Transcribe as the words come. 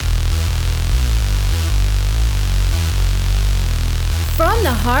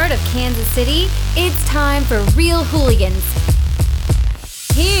heart of Kansas City, it's time for Real Hooligans.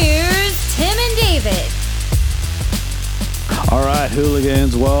 Here's Tim and David. All right,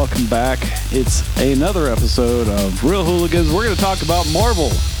 hooligans, welcome back. It's another episode of Real Hooligans. We're going to talk about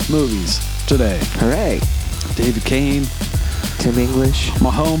Marvel movies today. Hooray. David Kane. Tim English.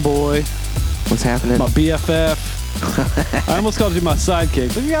 My homeboy. What's happening? My BFF. I almost called you my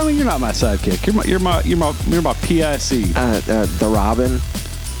sidekick, but I mean, you're not my sidekick. You're my PIC. The Robin.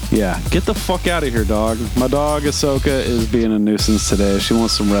 Yeah, get the fuck out of here, dog. My dog Ahsoka is being a nuisance today. She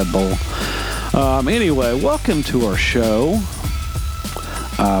wants some Red Bull. Anyway, welcome to our show.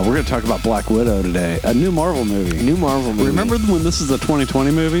 We're going to talk about Black Widow today, a new Marvel movie. Remember when this is a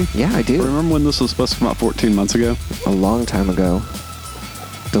 2020 movie? Yeah, I do. Remember when this was supposed to come out 14 months ago? A long time ago.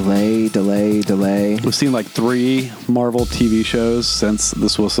 Delay. We've seen like 3 Marvel TV shows since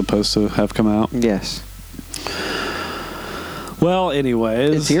this was supposed to have come out. Yes. Well,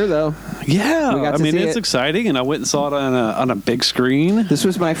 anyways. It's here, though. Yeah. We got to see it's it. exciting, and I went and saw it on a big screen. This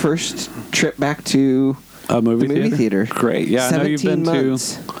was my first trip back to A movie the movie theater. Great. Yeah, I know you've been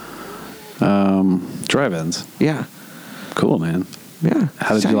months. to drive-ins. Yeah. Cool, man. Yeah.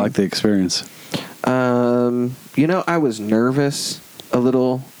 How did you like the experience? I was nervous a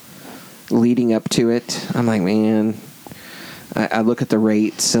little leading up to it. I'm like, man, I look at the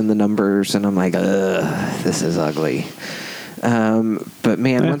rates and the numbers, and I'm like, ugh, this is ugly. But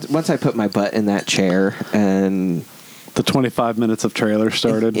man, once I put my butt in that chair and the 25 minutes of trailer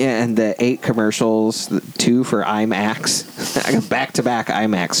started. Yeah, and the 8 commercials, 2 for IMAX. I got back-to-back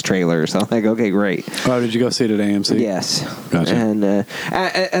IMAX trailers. I'm like, okay, great. Oh, did you go see it at AMC? Yes. Gotcha. And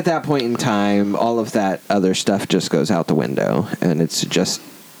at that point in time, all of that other stuff just goes out the window, and it's just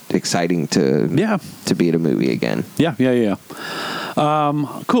exciting to be at a movie again. Yeah.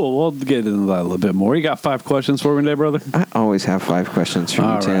 Cool. We'll get into that a little bit more. You got 5 questions for me today, brother? I always have 5 questions for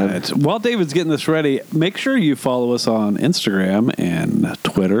you, Tim. Right. While David's getting this ready, make sure you follow us on Instagram and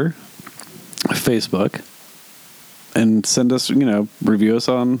Twitter, Facebook, and send us, review us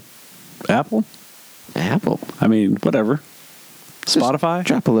on Apple. I mean, whatever. Just Spotify.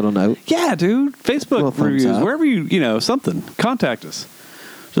 drop a little note. Yeah, dude. Facebook Little thumbs reviews. up. Wherever something. Contact us.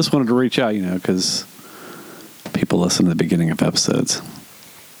 Just wanted to reach out, because people listen to the beginning of episodes.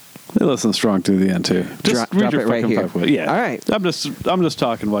 They listen strong through the end too. Just read drop your it right fucking here. Yeah. All right. I'm just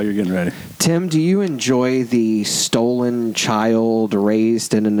talking while you're getting ready. Tim, do you enjoy the stolen child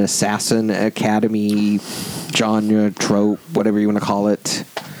raised in an assassin academy genre trope, whatever you want to call it?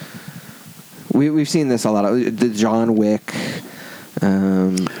 We've seen this a lot of the John Wick.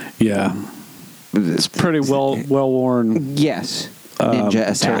 Yeah. It's pretty well worn. Yes. Ninja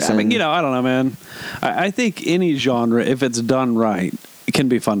assassin. I don't know, man. I think any genre, if it's done right, it can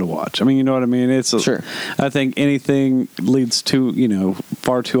be fun to watch. I mean, you know what I mean? Sure. I think anything leads to,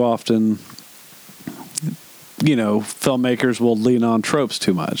 far too often, filmmakers will lean on tropes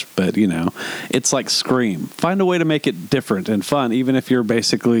too much. But, it's like Scream. Find a way to make it different and fun, even if you're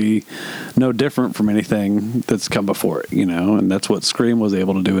basically no different from anything that's come before it, and that's what Scream was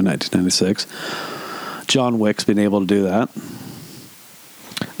able to do in 1996. John Wick's been able to do that.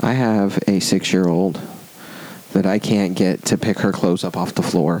 I have a 6-year-old that I can't get to pick her clothes up off the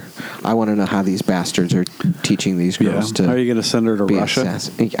floor. I want to know how these bastards are teaching these girls to. Are you going to send her to be Russia?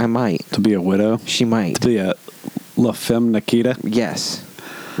 I might. To be a widow? She might. To be a La Femme Nikita? Yes.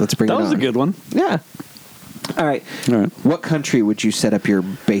 Let's bring it on. That was a good one. Yeah. All right. What country would you set up your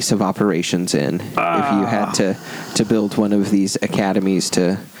base of operations in if you had to build one of these academies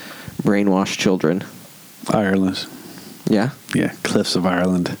to brainwash children? Ireland. Yeah? Yeah, Cliffs of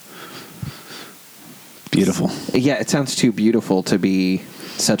Ireland. Beautiful. Yeah, it sounds too beautiful to be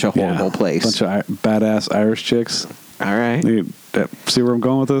such a horrible place. Bunch of badass Irish chicks. All right. See where I'm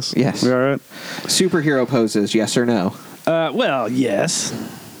going with this? Yes. We all right? Superhero poses, yes or no? Well, yes.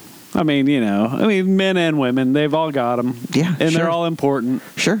 I mean, men and women, they've all got them. Yeah, and sure. they're all important.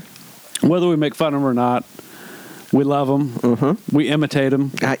 Sure. Whether we make fun of them or not, we love them. Mm-hmm. We imitate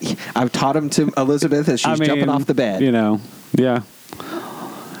them. I've taught them to Elizabeth as she's jumping off the bed. Yeah.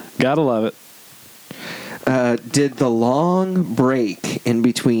 Gotta love it. Did the long break in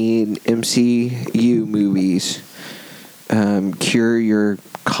between MCU movies cure your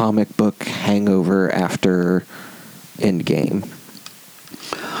comic book hangover after Endgame?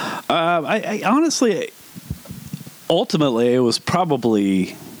 I honestly, ultimately, it was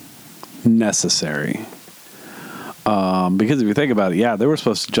probably necessary. Because if you think about it, they were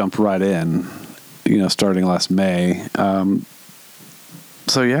supposed to jump right in, starting last May.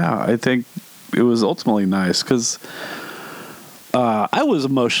 I think it was ultimately nice because I was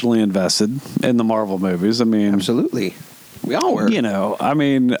emotionally invested in the Marvel movies. I mean, absolutely. We all were. You know, I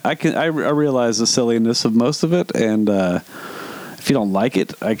mean, I realize the silliness of most of it, and if you don't like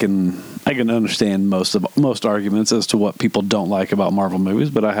it, I can understand most arguments as to what people don't like about Marvel movies,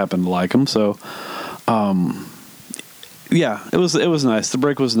 but I happen to like them. So, yeah, it was nice. The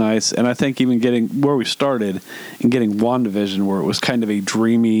break was nice, and I think even getting where we started and getting WandaVision, where it was kind of a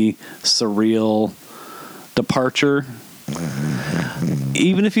dreamy, surreal departure.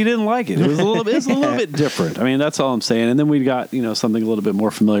 Even if you didn't like it, it was a little bit different. I mean, that's all I'm saying. And then we got something a little bit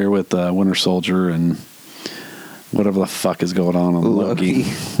more familiar with Winter Soldier and whatever the fuck is going on Loki.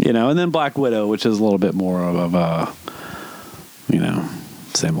 And then Black Widow, which is a little bit more of a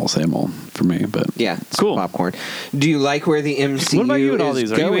same old for me. But yeah, it's cool popcorn. Do you like where the MCU What about you in all is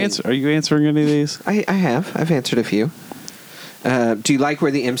these? going? Are you answering any of these? I've answered a few. Do you like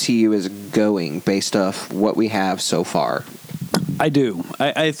where the MCU is going based off what we have so far? I do.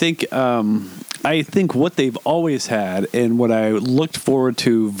 I think what they've always had, and what I looked forward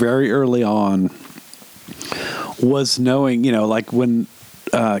to very early on, was knowing, like when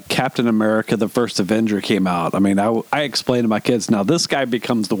Captain America: The First Avenger came out. I mean, I explained to my kids, now this guy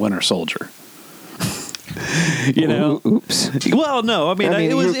becomes the Winter Soldier. Oops. Well, no, I mean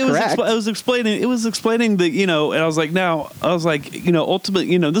it was explaining the, and I was like,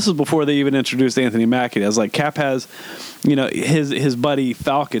 ultimately, this is before they even introduced Anthony Mackie. I was like, Cap has, his buddy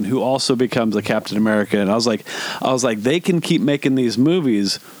Falcon, who also becomes a Captain America, and I was like, they can keep making these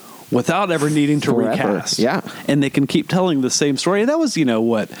movies without ever needing to recast. Yeah. And they can keep telling the same story. And that was,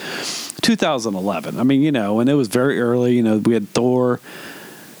 2011. I mean, and it was very early, we had Thor,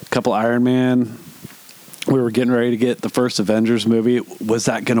 a couple Iron Man. We were getting ready to get the first Avengers movie. Was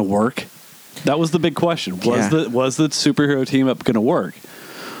that going to work? That was the big question. Was the superhero team up going to work?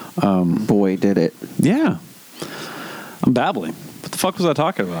 Boy, did it. Yeah. I'm babbling. What the fuck was I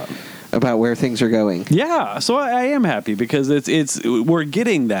talking about? About where things are going. Yeah, so I am happy because we're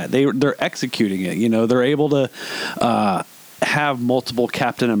getting that. They're executing it. They're able to have multiple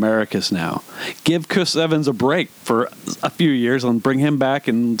Captain Americas now. Give Chris Evans a break for a few years and bring him back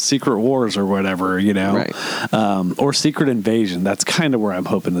in Secret Wars or whatever, Right. Or Secret Invasion. That's kind of where I'm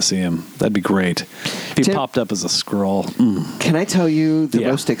hoping to see him. That'd be great. If he popped up as a Skrull. Can I tell you the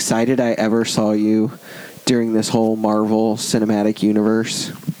most excited I ever saw you during this whole Marvel Cinematic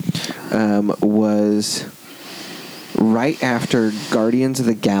Universe was right after Guardians of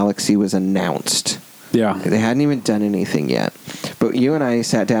the Galaxy was announced. Yeah. They hadn't even done anything yet. But you and I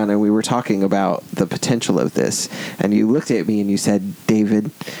sat down and we were talking about the potential of this. And you looked at me and you said,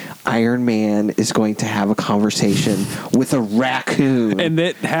 David, Iron Man is going to have a conversation with a raccoon. And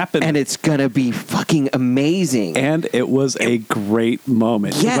it happened. And it's going to be fucking amazing. And it was a great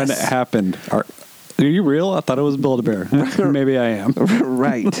moment when it happened. Are you real? I thought it was Build-A-Bear. Maybe I am.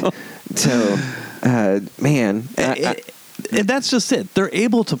 Right. So, man. And that's just it. They're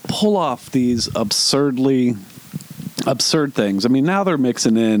able to pull off these absurd things. I mean, now they're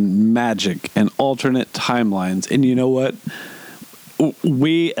mixing in magic and alternate timelines. And you know what?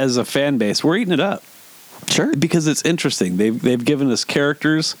 We, as a fan base, we're eating it up. Sure. Because it's interesting. They've given us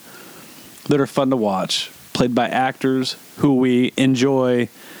characters that are fun to watch, played by actors who we enjoy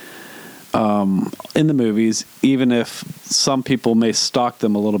in the movies, even if some people may stalk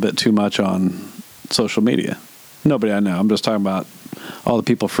them a little bit too much on social media. Nobody I know. I'm just talking about all the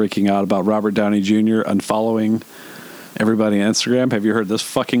people freaking out about Robert Downey Jr. unfollowing everybody on Instagram. Have you heard this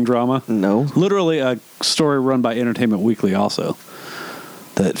fucking drama? No. Literally a story run by Entertainment Weekly also.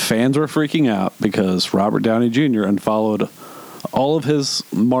 That fans were freaking out because Robert Downey Jr. unfollowed all of his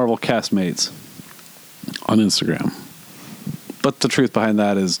Marvel castmates on Instagram. But the truth behind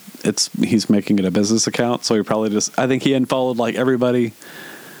that is he's making it a business account, so he probably I think he unfollowed like everybody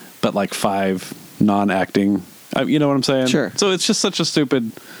but like 5 non-acting. You know what I'm saying? Sure. So it's just such a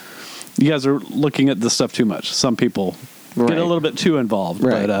stupid. You guys are looking at this stuff too much. Some people get a little bit too involved,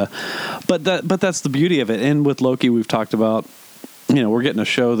 right. but that's the beauty of it. And with Loki, we've talked about. We're getting a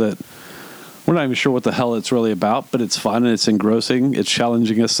show that we're not even sure what the hell it's really about, but it's fun and it's engrossing. It's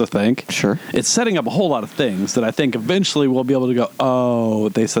challenging us to think. Sure. It's setting up a whole lot of things that I think eventually we'll be able to go, oh,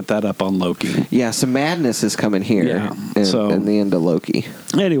 they set that up on Loki. Yeah, some madness is coming here in the end of Loki.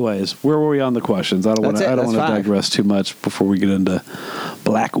 Anyways, where were we on the questions? I don't want to digress too much before we get into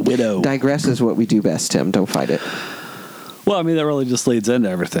Black Widow. Digress is what we do best, Tim. Don't fight it. Well, I mean, that really just leads into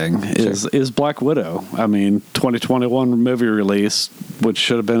everything. Is Black Widow. I mean, 2021 movie release, which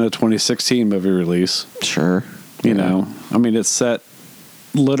should have been a 2016 movie release. Sure. You know, I mean, it's set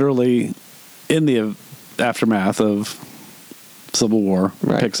literally in the aftermath of Civil War.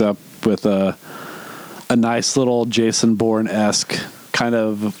 Right. Picks up with a nice little Jason Bourne-esque kind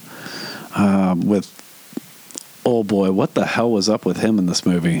of with oh boy, what the hell was up with him in this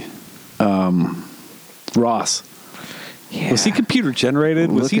movie? Ross. Yeah. Was he computer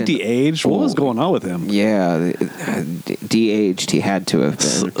generated? Was he de-aged? What was going on with him? Yeah, de-aged. He had to have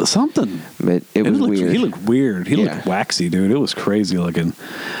been. Something. But it was weird. He looked weird. He looked waxy, dude. It was crazy looking.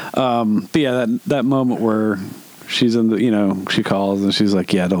 But yeah, that moment where she's in the, she calls and she's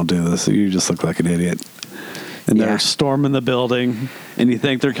like, yeah, don't do this. You just look like an idiot. And they're storming the building, and you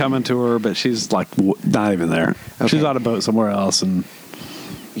think they're coming to her, but she's like not even there. Okay. She's on a boat somewhere else, and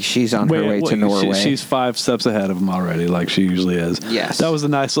she's on her way to Norway. She's 5 steps ahead of them already, like she usually is. Yes, that was a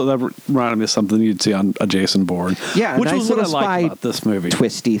nice. That reminded me of something you'd see on a Jason Bourne. Yeah, which nice was what I liked about this movie.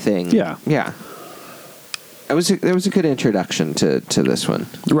 Twisty thing. Yeah. It was a good introduction to this one.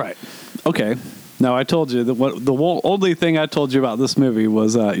 Right. Okay. Now I told you that the only thing I told you about this movie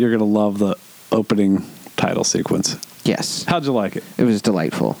was you're going to love the opening title sequence. Yes. How'd you like it? It was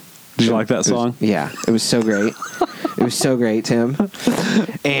delightful. Did you like that song? It was so great. It was so great, Tim.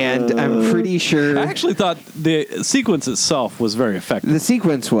 And I'm pretty sure... I actually thought the sequence itself was very effective. The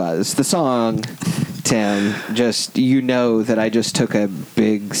sequence was. The song, Tim, just, that I just took a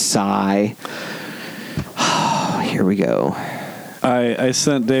big sigh. Here we go. I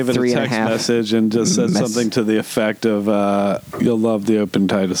sent David a text message and just said something to the effect of, you'll love the open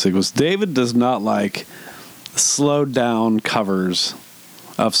title sequence. David does not like slowed down covers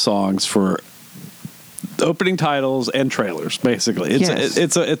of songs for opening titles and trailers, basically.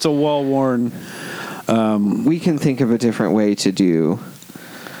 It's a well-worn... we can think of a different way to do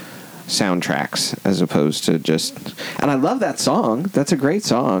soundtracks as opposed to just... And I love that song. That's a great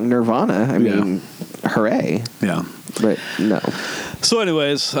song. Nirvana. I mean, hooray. Yeah. But no. So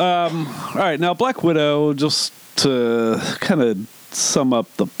anyways, all right, now Black Widow, just to kind of sum up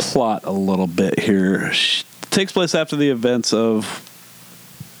the plot a little bit here, takes place after the events of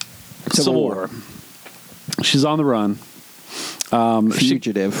Civil War. She's on the run.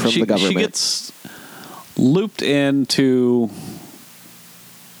 Fugitive from the government. She gets looped into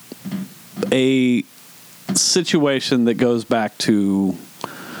a situation that goes back to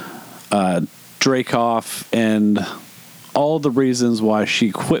Dreykov and all the reasons why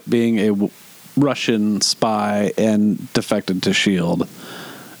she quit being a Russian spy and defected to S.H.I.E.L.D.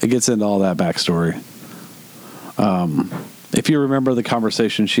 It gets into all that backstory. If you remember the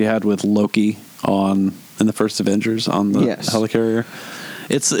conversation she had with Loki in the first Avengers on the helicarrier,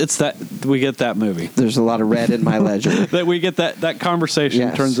 it's that we get that movie. There's a lot of red in my ledger. That we get that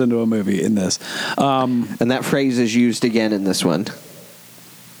conversation turns into a movie in this. And that phrase is used again in this one.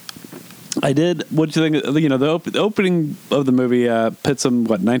 I did. What do you think? The opening of the movie pits them,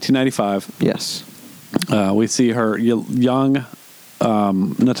 1995? Yes. We see her young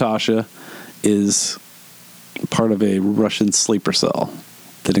Natasha is part of a Russian sleeper cell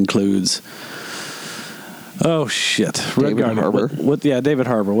that includes David Harbour. David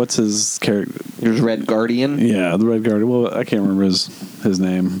Harbour. What's his character? There's Red Guardian. Yeah, the Red Guardian. Well, I can't remember his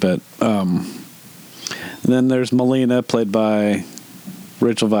name, but then there's Melina, played by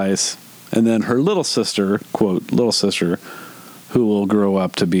Rachel Weisz, and then her little sister, quote, little sister, who will grow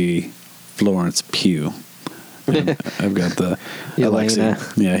up to be Florence Pugh. I've got the Alexei.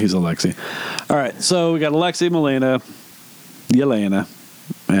 Yeah, he's Alexei. All right, so we got Alexei, Melina, Yelena,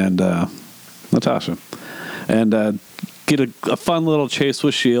 and Natasha. And get a fun little chase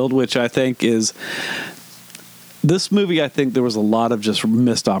with S.H.I.E.L.D., which I think is... This movie, I think there was a lot of just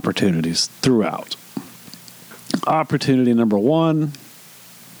missed opportunities throughout. Opportunity number 1,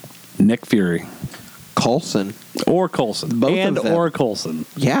 Nick Fury. Coulson. Or Coulson. Both of them. Or Coulson.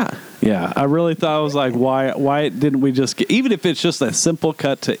 Yeah. Yeah, I really thought, I was like, why didn't we just get... Even if it's just a simple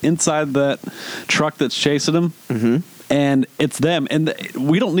cut to inside that truck that's chasing them, and it's them, and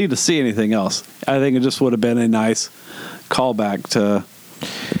we don't need to see anything else. I think it just would have been a nice callback to...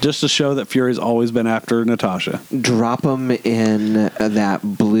 Just to show that Fury's always been after Natasha. Drop them in that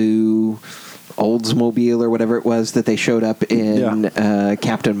blue Oldsmobile or whatever it was that they showed up in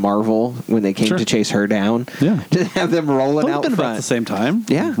Captain Marvel when they came to chase her down. Yeah. To have them rolling out been front. About the same time.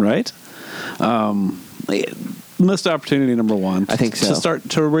 Yeah. Right? Missed opportunity number 1. I think so.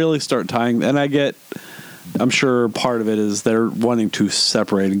 To really start tying... And I'm sure part of it is they're wanting to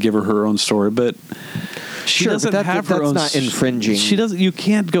separate and give her own story, but... She doesn't have her own... That's not infringing. She doesn't... You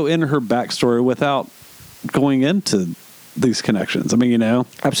can't go into her backstory without going into these connections. I mean,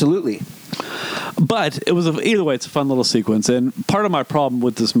 Absolutely. But it was either way, it's a fun little sequence. And part of my problem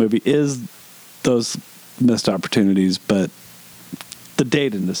with this movie is those missed opportunities, but the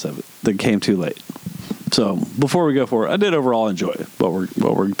datedness of it that came too late. So before we go forward, I did overall enjoy what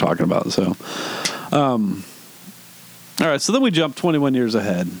we're talking about. So, all right. So then we jump 21 years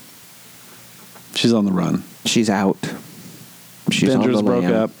ahead. She's on the run. She's out. She's Avengers on the broke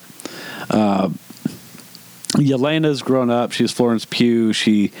lam. up. Yelena's grown up. She's Florence Pugh.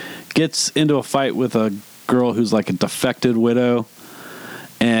 She gets into a fight with a girl who's like a defected widow,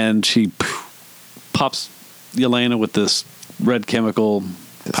 and she pops Yelena with this red chemical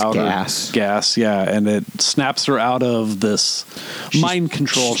powder gas, yeah, and it snaps her out of this mind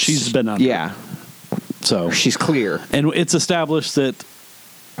control she's been under. Yeah. So She's clear. and it's established that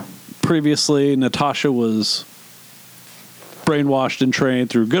previously Natasha was brainwashed and trained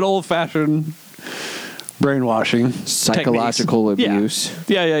through good old-fashioned brainwashing Psychological techniques. abuse.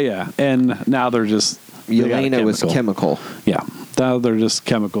 Yeah. And now they're just... they got a Yelena was chemical. Yeah. Now they're just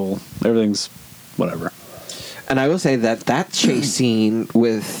chemical. Everything's whatever. And I will say that chase scene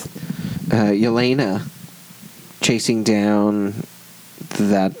with Yelena chasing down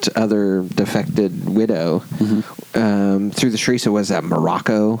that other defected widow through the streets of, was that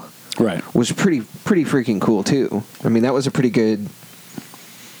Morocco? Right. Was pretty freaking cool too. I mean, that was a pretty good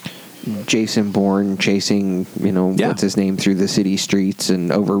Jason Bourne chasing, what's his name, through the city streets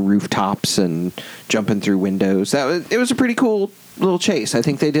and over rooftops and jumping through windows. It was a pretty cool little chase. I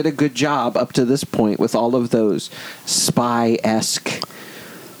think they did a good job up to this point with all of those spy-esque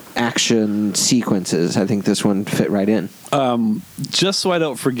action sequences. I think this one fit right in. Just so I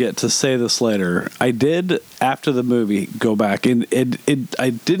don't forget to say this later, I did, after the movie, go back, and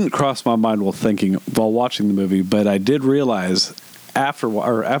I didn't cross my mind while watching the movie, but I did realize after,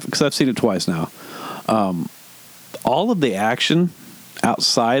 because I've seen it twice now, all of the action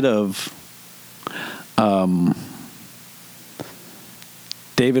outside of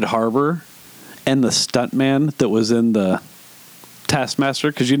David Harbour and the stuntman that was in the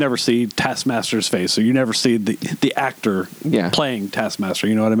Taskmaster, because you never see Taskmaster's face, so you never see the actor playing Taskmaster,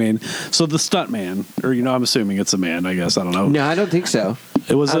 you know what I mean? So the stuntman, or I'm assuming it's a man, I guess, I don't know. No, I don't think so.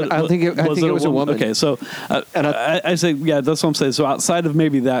 It was. I think it was a woman. Okay, so I say, yeah, that's what I'm saying. So outside of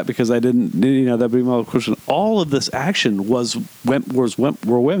maybe that, because I didn't, that'd be my question. All of this action were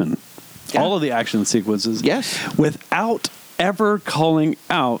women. Yeah. All of the action sequences, yes, without ever calling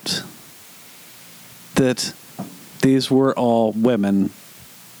out that these were all women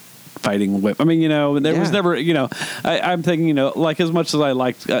fighting women. I mean, there was never, I'm thinking, like as much as I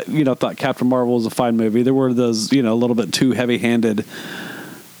liked, thought Captain Marvel was a fine movie, there were those, a little bit too heavy-handed,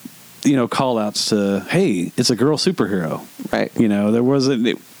 call outs to, hey, it's a girl superhero. Right.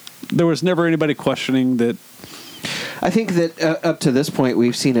 There was never anybody questioning that. I think that up to this point,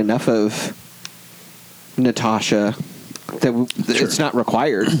 we've seen enough of Natasha that it's not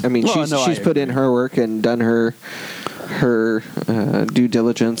required. I mean, she's put in her work and done her due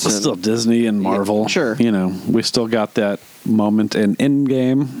diligence. It's still Disney and Marvel. Yeah, sure. We still got that moment in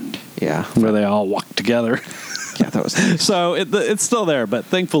Endgame. Yeah. Where they all walk together. Yeah, that was nice. So it's still there, but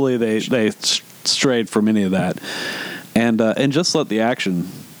thankfully they strayed from any of that. And just let the action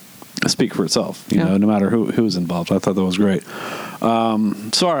speak for itself, no matter who's involved. I thought that was great.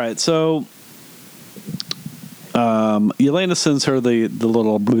 So, all right. So, Yelena sends her the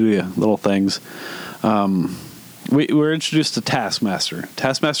little things. We're introduced to Taskmaster.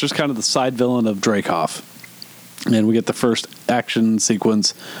 Taskmaster's kind of the side villain of Dreykov. And we get the first action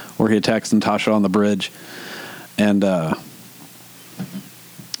sequence where he attacks Natasha on the bridge. And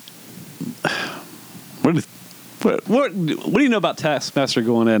what do you know about Taskmaster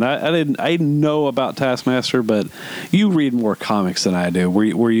going in? I know about Taskmaster, but you read more comics than I do.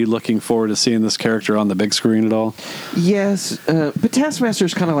 Were you looking forward to seeing this character on the big screen at all? Yes, but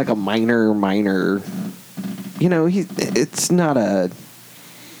Taskmaster's kind of like a minor. It's not a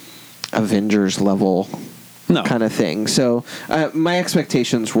Avengers level kind of thing. So my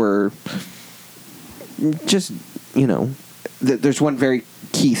expectations were just, there's one very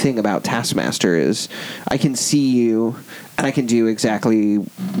key thing about Taskmaster is I can see you and I can do exactly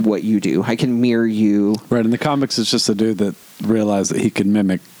what you do. I can mirror you. Right. In the comics, it's just a dude that realized that he could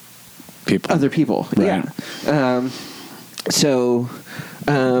mimic people. Other people. Right. Yeah.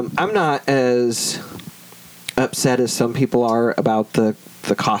 I'm not as upset as some people are about the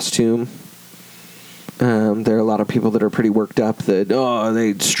costume. There are a lot of people that are pretty worked up that,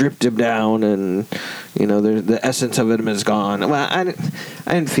 they stripped him down and, the essence of him is gone. Well, I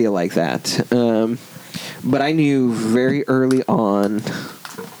didn't feel like that. But I knew very early on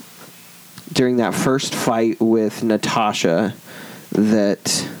during that first fight with Natasha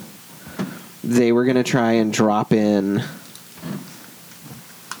that they were going to try and drop in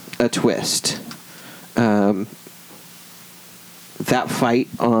a twist. That fight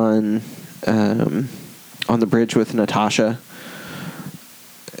on the bridge with Natasha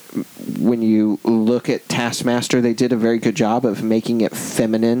when you look at Taskmaster, they did a very good job of making it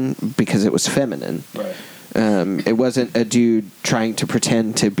feminine because it was feminine. Right. It wasn't a dude trying to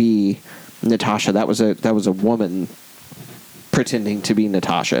pretend to be Natasha. That was a woman pretending to be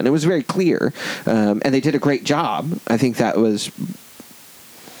Natasha, and it was very clear. And they did a great job. I think that was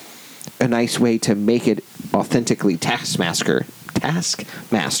a nice way to make it authentically Taskmaster.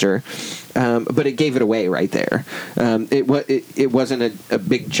 But it gave it away right there. It wasn't a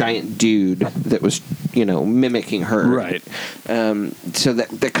big giant dude that was mimicking her. Right. So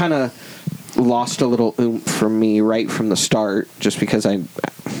that kind of lost a little oomph from me right from the start, just because I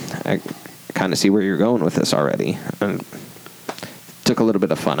kind of see where you're going with this already, and took a little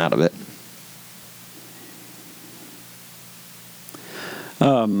bit of fun out of it.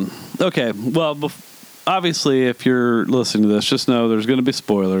 Okay. Well, obviously, if you're listening to this, just know there's going to be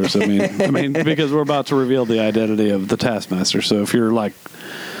spoilers. I mean, because we're about to reveal the identity of the Taskmaster. So if you're like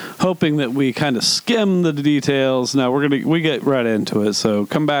hoping that we kind of skim the details, no, we get right into it. So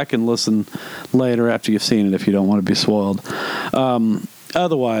come back and listen later after you've seen it if you don't want to be spoiled.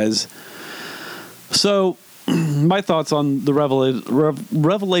 Otherwise, so my thoughts on the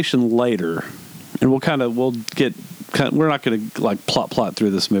revelation later, and we're not going to like plot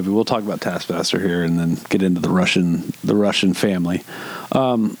through this movie. We'll talk about Taskmaster here and then get into the Russian family.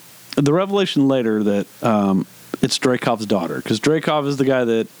 The revelation later that it's Dreykov's daughter, because Dreykov is the guy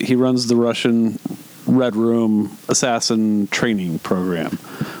that he runs the Russian Red Room assassin training program,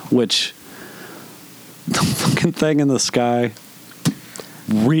 which the fucking thing in the sky,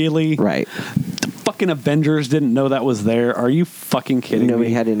 really? Right. The fucking Avengers didn't know that was there. Are you fucking kidding me?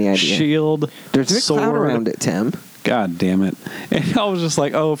 Nobody had any idea. Shield, There's a sword cloud around it, Tim. God damn it. And I was just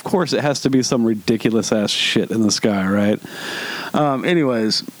like, oh, of course it has to be some ridiculous ass shit in the sky, right?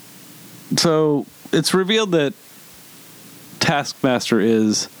 Anyways, so it's revealed that Taskmaster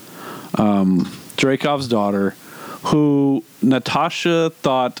is Dreykov's daughter, who Natasha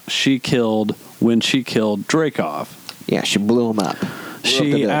thought she killed when she killed Dreykov. Yeah, she blew him up.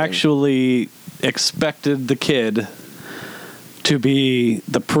 She actually expected the kid to be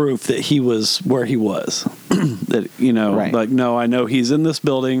the proof that he was where he was. That, right. Like, no, I know he's in this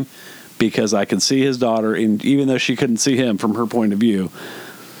building because I can see his daughter, and even though she couldn't see him from her point of view.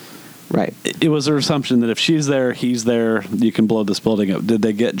 Right. It was her assumption that if she's there, he's there, you can blow this building up. Did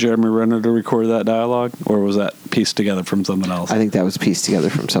they get Jeremy Renner to record that dialogue, or was that pieced together from something else? I think that was pieced together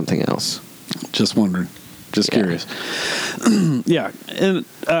from something else. Just wondering. Just curious. Yeah. And,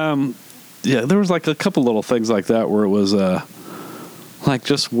 there was like a couple little things like that where it was, like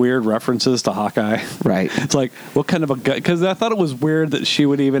just weird references to Hawkeye. Right. It's like, what kind of a gun? Because I thought it was weird that she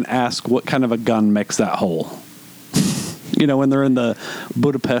would even ask what kind of a gun makes that hole. When they're in the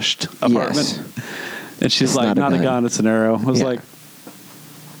Budapest apartment. Yes. And she's like, not a gun, it's an arrow. I was like,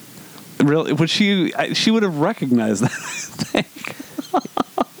 really? Would she would have recognized that, I think.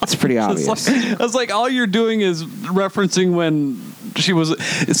 It's pretty obvious. I was like, all you're doing is referencing when she was.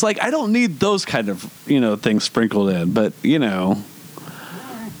 It's like, I don't need those kind of things sprinkled in, but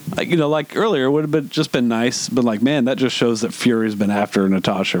like earlier, it would have just been nice, but like, man, that just shows that Fury's been after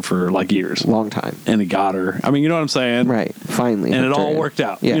Natasha for like years, long time, and he got her. I mean, you know what I'm saying, right? Finally, and it all worked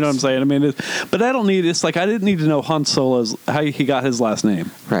out. Yes. You know what I'm saying? I mean, but I don't need. It's like I didn't need to know Han Solo's how he got his last name.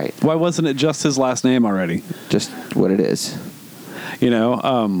 Right? Why wasn't it just his last name already? Just what it is. Yeah.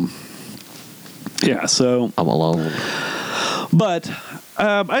 So I'm alone. But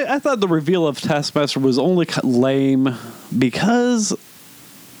I thought the reveal of Taskmaster was only lame because,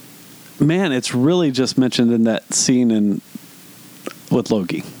 man, it's really just mentioned in that scene with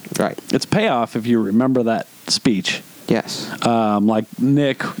Loki. Right. It's payoff if you remember that speech. Yes. Like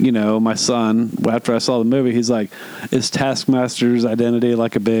Nick, my son, after I saw the movie, he's like, is Taskmaster's identity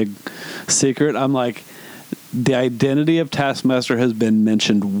like a big secret? I'm like, the identity of Taskmaster has been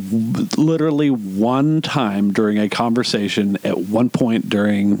mentioned literally one time during a conversation at one point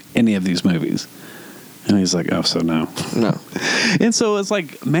during any of these movies. And he's like, oh, so no. No. And so it's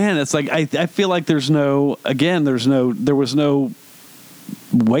like, man, it's like, I feel like there was no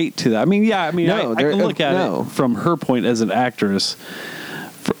weight to that. I mean, yeah, I can look at it from her point as an actress.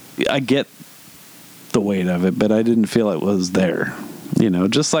 I get the weight of it, but I didn't feel it was there.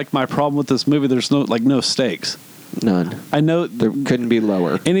 Just like my problem with this movie, there's no stakes. None. I know there couldn't be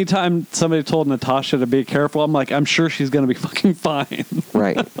lower. Anytime somebody told Natasha to be careful, I'm like, I'm sure she's going to be fucking fine.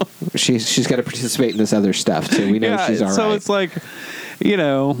 Right. She's got to participate in this other stuff too. We know she's all right. So it's like,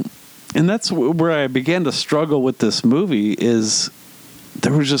 and that's where I began to struggle with this movie is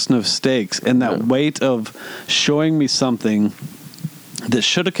there was just no stakes, and that weight of showing me something that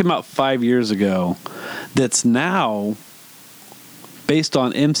should have come out 5 years ago that's now based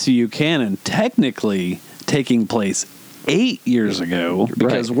on MCU canon, technically taking place 8 years ago,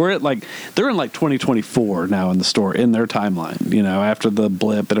 because Right. they're in like 2024 now in the story, in their timeline, after the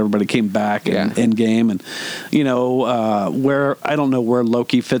blip and everybody came back in Endgame, and where I don't know where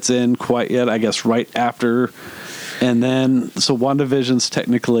Loki fits in quite yet. I guess right after, and then so WandaVision's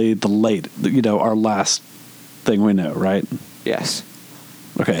technically the late, our last thing we know, right? Yes.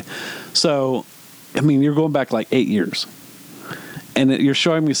 Okay, so I mean you're going back like 8 years. And you're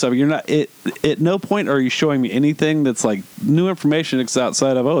showing me something. You're not. At no point are you showing me anything that's like new information. It's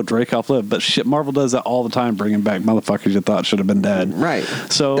outside of Dreykov lived, but shit, Marvel does that all the time, bringing back motherfuckers you thought should have been dead. Right.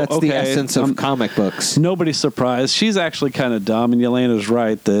 So that's the essence of comic books. Nobody's surprised. She's actually kind of dumb, and Yelena's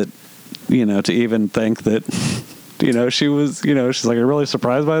right that to even think that she was she's like, I'm really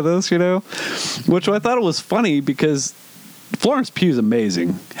surprised by this, which I thought it was funny because Florence Pugh's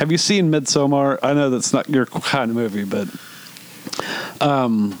amazing. Have you seen Midsommar? I know that's not your kind of movie, but.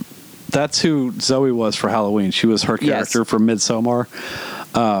 That's who Zoe was for Halloween. She was her character from Midsommar.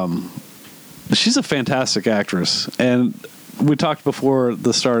 She's a fantastic actress, and we talked before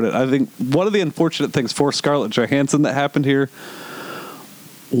this started. I think one of the unfortunate things for Scarlett Johansson that happened here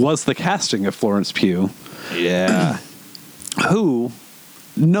was the casting of Florence Pugh. Yeah. Who,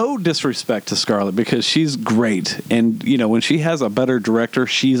 no disrespect to Scarlett, because she's great, and when she has a better director,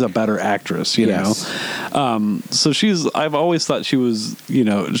 she's a better actress. So I've always thought she was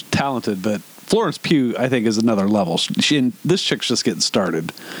talented, but Florence Pugh I think is another level. This chick's just getting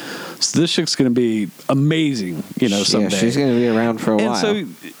started. So this chick's going to be amazing, someday. Yeah, she's going to be around for a while.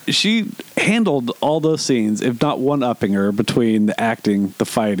 And so she handled all those scenes, if not one-upping her, between the acting, the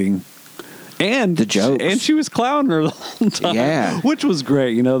fighting, and the jokes, and she was clowning her the whole time, which was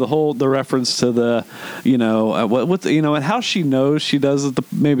great. The reference to the, and how she knows she does it.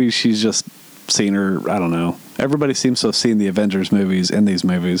 Maybe she's just seen her. I don't know. Everybody seems to have seen the Avengers movies in these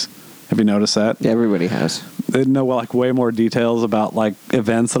movies. Have you noticed that? Yeah, everybody has. They know way more details about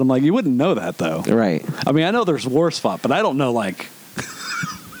events, and I'm like, you wouldn't know that though, right? I mean, I know there's war spot, but I don't know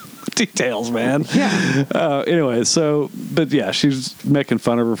details, man. Yeah. Anyway, but yeah, she's making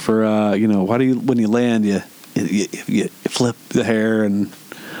fun of her for why do you, when you land, you flip the hair, and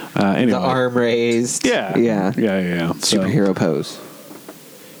anyway, the arm raised. Yeah. Superhero pose.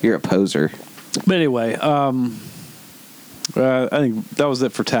 You're a poser. But anyway, I think that was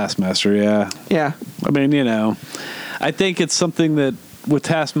it for Taskmaster. Yeah. I mean, I think it's something that with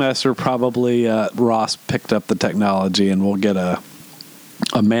Taskmaster, probably Ross picked up the technology, and we'll get a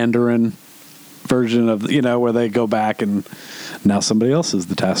Mandarin version of where they go back and now somebody else is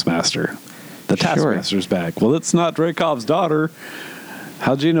the Taskmaster. The Taskmaster's back. Well, it's not Dreykov's daughter.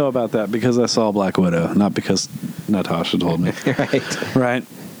 How'd you know about that? Because I saw Black Widow, not because Natasha told me. Right.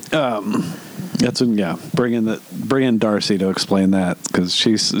 That's when bring in Darcy to explain that, because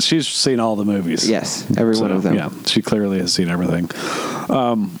she's seen all the movies. Yes, every one of them. Yeah, she clearly has seen everything.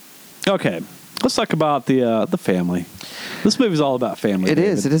 Okay, let's talk about the family. This movie's all about family. It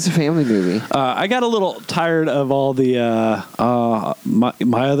is a family movie. I got a little tired of all the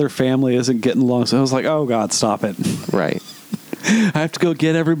my other family isn't getting along, so I was like, oh God, stop it. Right. I have to go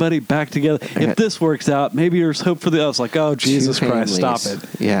get everybody back together. If this works out, maybe there's hope for the. I was like, oh Jesus Christ, stop it.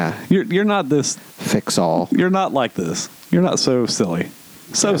 Yeah. You're not this fix all. You're not like this. You're not so silly.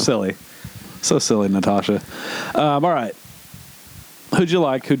 Silly. So silly, Natasha. All right. Who'd you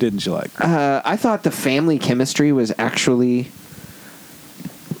like? Who didn't you like? I thought the family chemistry was actually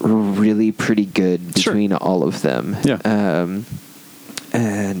really pretty good between all of them. Yeah.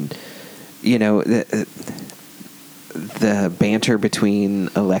 And the banter between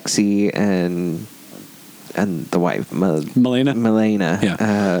Alexei and the wife,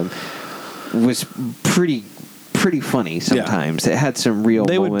 Milena, was pretty funny sometimes. It had some real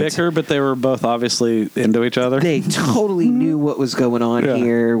They moments. would bicker, but they were both obviously into each other. They totally knew what was going on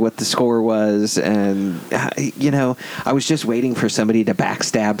here, what the score was, and I was just waiting for somebody to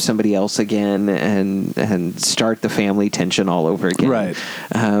backstab somebody else again and start the family tension all over again. Right.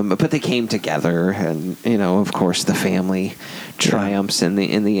 But they came together, and of course the family triumphs in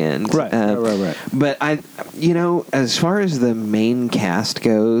the end. Right. Right. But as far as the main cast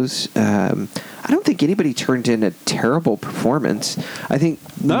goes, I don't think anybody turned in a terrible perforance. I think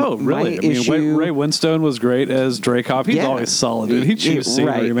really. I mean, Ray Winstone was great as Dreykov. He's always solid. Dude. He chews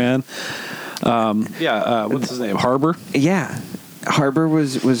scenery, man. What's his name? Harbor. Yeah. Harbor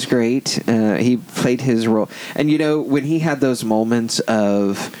was great. He played his role, and when he had those moments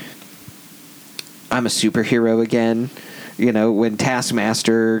of I'm a superhero again. When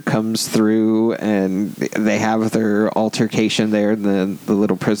Taskmaster comes through and they have their altercation there in the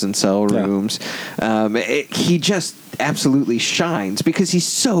little prison cell rooms, he just absolutely shines because he's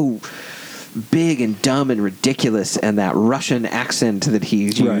so big and dumb and ridiculous, and that Russian accent that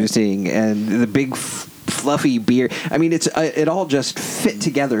he's using, and the big fluffy beard. I mean, it all just fit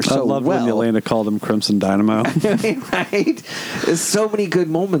together so well. I love when Yelena called him Crimson Dynamo. Right? There's so many good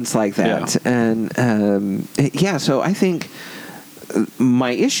moments like that. Yeah. And so I think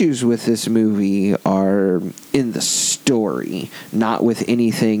my issues with this movie are in the story, not with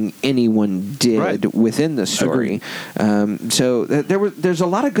anything anyone did within the story. So there's a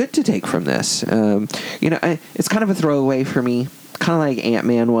lot of good to take from this. It's kind of a throwaway for me, kind of like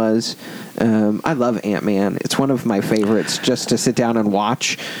Ant-Man was. I love Ant-Man. It's one of my favorites just to sit down and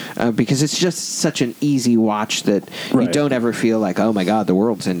watch because it's just such an easy watch that you don't ever feel like, oh my God, the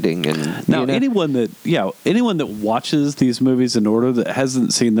world's ending. And now, anyone that watches these movies in order that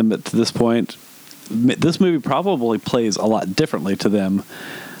hasn't seen them to this point, this movie probably plays a lot differently to them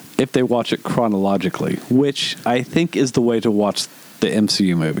if they watch it chronologically, which I think is the way to watch the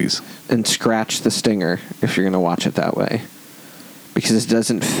MCU movies. And scratch the stinger if you're going to watch it that way. Because it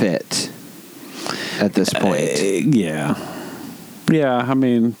doesn't fit at this point. Yeah, I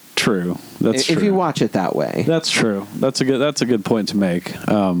mean, true. That's true. If you watch it that way. That's true. That's a good point to make.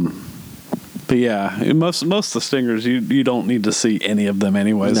 But yeah, most of the stingers you don't need to see any of them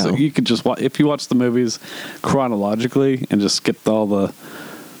anyway. No. So you could just if you watch the movies chronologically and just skip all the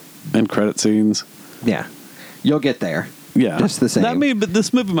end credit scenes. Yeah, you'll get there. Yeah, just the same. But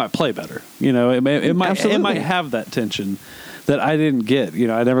this movie might play better. It might have that tension that I didn't get.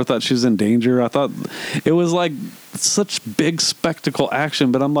 I never thought she was in danger. I thought it was like such big spectacle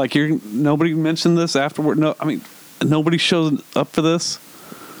action, but I'm like, nobody mentioned this afterward. No, I mean, nobody showed up for this.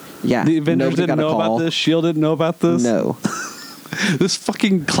 Yeah, the Avengers didn't know about this. S.H.I.E.L.D. didn't know about this. No, this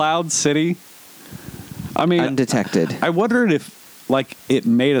fucking Cloud City. I mean, undetected. I wondered if it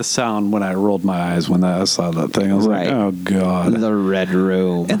made a sound when I rolled my eyes when I saw that thing. I was like, oh God, the Red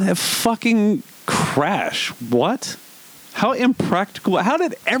Room and that fucking crash. What? How impractical. How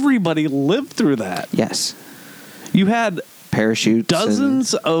did everybody live through that? Yes. You had parachutes,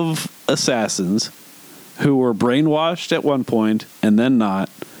 dozens of assassins who were brainwashed at one point and then not.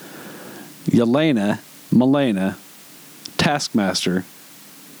 Yelena, Milena, Taskmaster,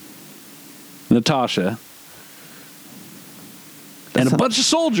 Natasha, and a bunch of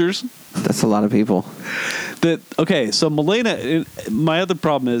soldiers. That's a lot of people. So Milena, my other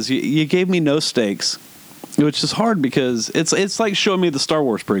problem is you gave me no stakes. Which is hard because it's like showing me the Star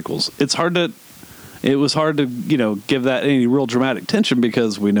Wars prequels. It was hard to give that any real dramatic tension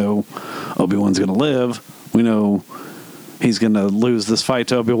because we know Obi-Wan's going to live. We know he's going to lose this fight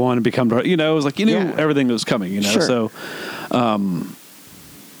to Obi-Wan and become. It was like everything was coming. Sure. So,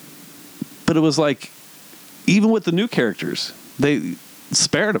 but it was like even with the new characters, they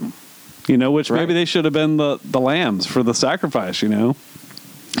spared them. Which maybe they should have been the lambs for the sacrifice.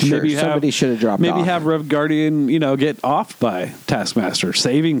 Sure, somebody should have dropped off. Maybe have Rev Guardian, get off by Taskmaster,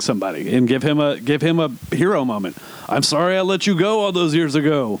 saving somebody, and give him a hero moment. I'm sorry I let you go all those years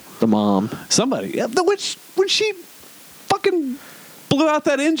ago. The mom. Somebody. Which when she fucking blew out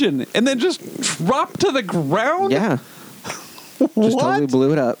that engine and then just dropped to the ground? Yeah. Just totally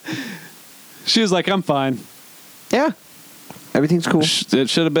blew it up. She was like, I'm fine. Yeah. Everything's cool. It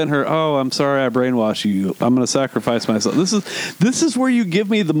should have been her. Oh, I'm sorry, I brainwashed you. I'm going to sacrifice myself. This is where you give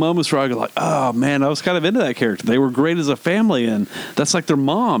me the moments where I go like, oh man, I was kind of into that character. They were great as a family, and that's like their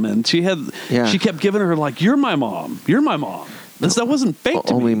mom. And she kept giving her like, you're my mom. You're my mom. That wasn't fake.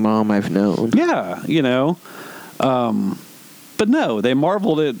 To only me. Mom I've known. Yeah, but no, they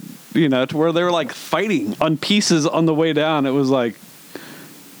marveled it. To where they were like fighting on pieces on the way down. It was like,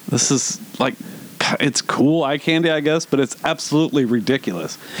 this is like. It's cool eye candy, I guess, but it's absolutely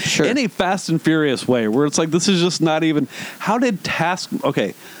ridiculous. Sure. In a Fast and Furious way, where it's like, this is just not even... How did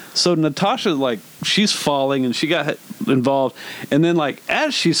Okay, so Natasha, she's falling, and she got involved, and then,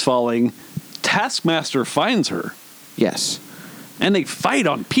 as she's falling, Taskmaster finds her. Yes. And they fight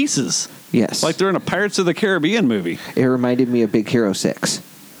on pieces. Yes. Like they're in a Pirates of the Caribbean movie. It reminded me of Big Hero 6.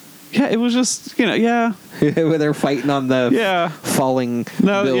 Yeah, it was just, yeah. Where they're fighting on the falling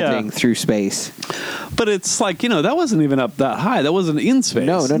building through space. But it's like, that wasn't even up that high. That wasn't in space.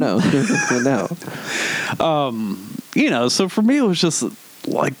 No. No. So for me, it was just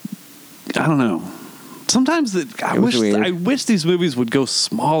like, I don't know. Sometimes I wish these movies would go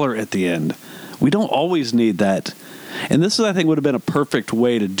smaller at the end. We don't always need that. And this, I think, would have been a perfect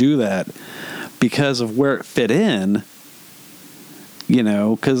way to do that because of where it fit in.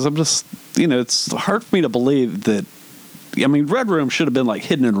 Because I'm just, it's hard for me to believe that. I mean, Red Room should have been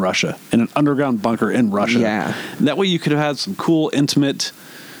hidden in Russia, in an underground bunker in Russia. Yeah. And that way you could have had some cool, intimate,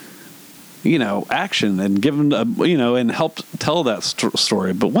 action and give them, and help tell that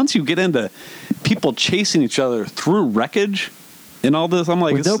story. But once you get into people chasing each other through wreckage and all this, I'm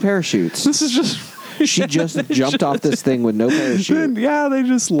like, with no parachutes. This is just. She just jumped off this thing with no parachute. Yeah, they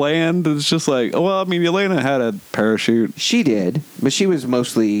just land. It's just like, well, I mean, Yelena had a parachute. She did, but she was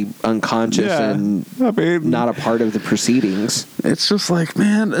mostly unconscious and not a part of the proceedings. It's just like,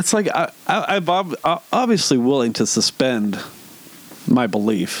 man, it's like I'm obviously willing to suspend my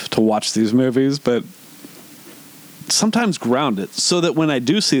belief to watch these movies, but sometimes ground it so that when I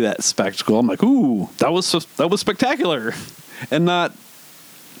do see that spectacle, I'm like, ooh, that was spectacular, and not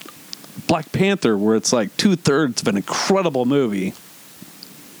Black Panther, where it's like 2/3 of an incredible movie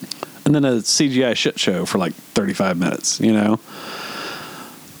and then a CGI shit show for like 35 minutes,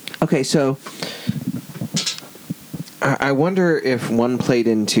 Okay, so I wonder if one played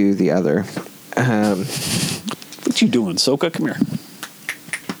into the other. What you doing, Soka? Come here.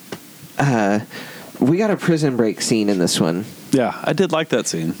 We got a prison break scene in this one. Yeah, I did like that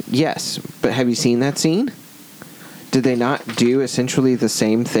scene. Yes, but have you seen that scene? Did they not do essentially the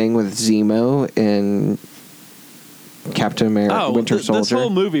same thing with Zemo in Captain America Winter Soldier? This whole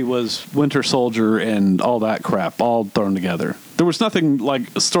movie was Winter Soldier and all that crap all thrown together. There was nothing like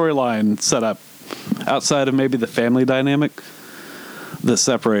a storyline set up outside of maybe the family dynamic that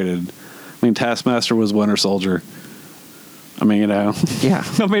separated. I mean, Taskmaster was Winter Soldier. I mean, Yeah.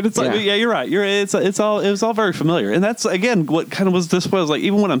 I mean, it's like, yeah, you're right. It was all very familiar, and that's again what kind of was like.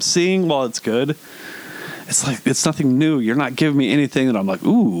 Even when I'm seeing, while it's good, it's like it's nothing new. You're not giving me anything that I'm like,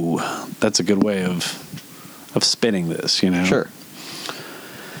 ooh, that's a good way of spinning this, Sure.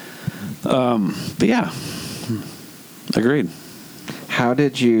 But yeah, agreed. How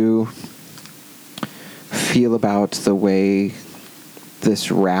did you feel about the way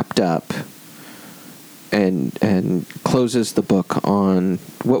this wrapped up and closes the book on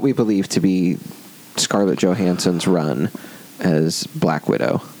what we believe to be Scarlett Johansson's run as Black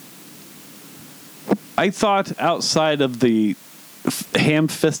Widow? I thought outside of the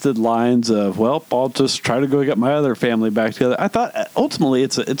ham-fisted lines of, well, I'll just try to go get my other family back together. I thought ultimately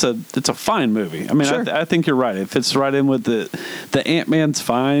it's a fine movie. I mean, sure. I think you're right. It fits right in with the Ant-Man's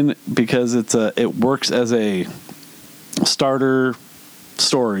fine because it works as a starter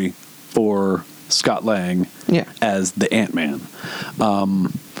story for Scott Lang as the Ant-Man.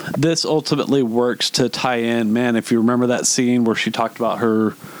 This ultimately works to tie in. Man, if you remember that scene where she talked about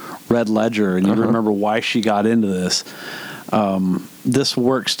her Red Ledger and you remember why she got into this, this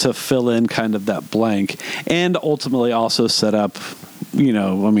works to fill in kind of that blank and ultimately also set up, I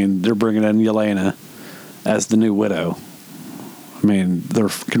mean, they're bringing in Yelena as the new Widow. I mean, they're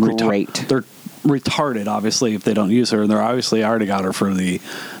great. They're retarded, obviously, if they don't use her, and they're obviously already got her for the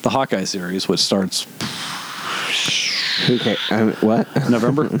Hawkeye series, which starts Okay, what?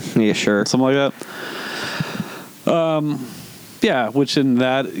 November? Yeah, sure. Something like that. Yeah, which in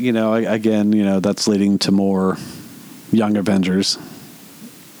that, again, that's leading to more Young Avengers.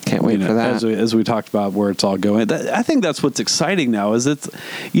 Can't wait for that. As we talked about where it's all going. I think that's what's exciting now is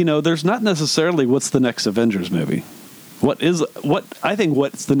there's not necessarily what's the next Avengers movie. I think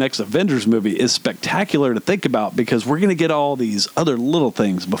what's the next Avengers movie is spectacular to think about because we're going to get all these other little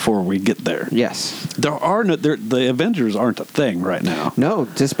things before we get there. Yes. The Avengers aren't a thing right now. No,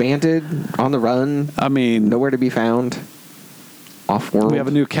 disbanded, on the run. I mean, nowhere to be found. Off-world. We have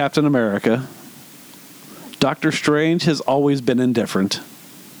a new Captain America. Doctor Strange has always been indifferent.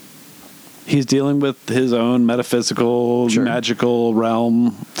 He's dealing with his own metaphysical, magical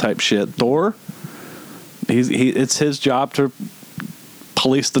realm type shit. Thor, it's his job to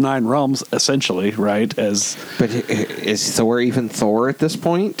police the 9 realms, essentially, right? But is Thor even Thor at this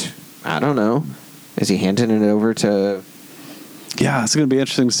point? I don't know. Is he handing it over to... Yeah, it's going to be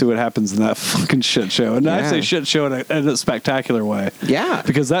interesting to see what happens in that fucking shit show. And I say shit show in a spectacular way. Yeah.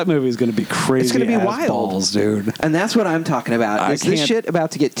 Because that movie is going to be crazy. It's going to be wild. Balls, dude. And that's what I'm talking about. Is this shit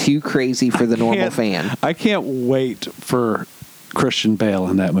about to get too crazy for the normal fan? I can't wait for Christian Bale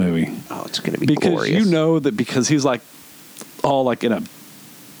in that movie. Oh, it's going to be glorious. Because because he's like all like I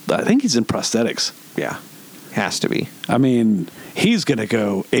think he's in prosthetics. Yeah. Has to be. I mean, he's going to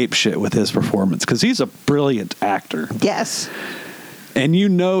go apeshit with his performance because he's a brilliant actor. Yes. And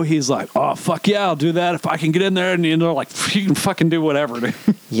he's like, oh, fuck yeah, I'll do that if I can get in there. And like, you can fucking do whatever, dude.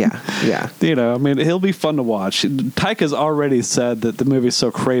 Yeah. I mean, he'll be fun to watch. Taika's already said that the movie's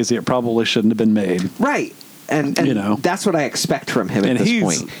so crazy it probably shouldn't have been made. Right. And that's what I expect from him at this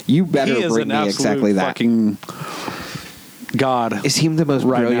point. You better bring me exactly that. Fucking God. Is he the most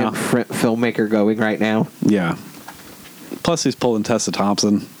brilliant filmmaker going right now? Yeah. Plus, he's pulling Tessa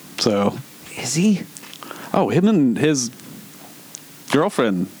Thompson. So. Is he? Oh, him and his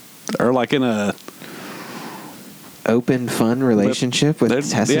girlfriend are like in a Open, fun relationship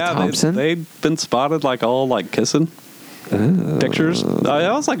with Tessa Thompson. They've been spotted like all like kissing pictures.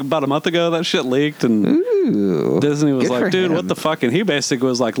 That was like about a month ago. That shit leaked, and Disney was like, "Dude, what the fuck?" And he basically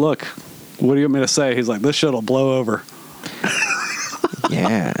was like, "Look, what do you want me to say?" He's like, "This shit'll blow over."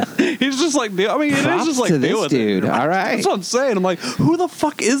 Yeah, he's just like, I mean, it is just like, deal with dude. All right, that's what I'm saying. I'm like, who the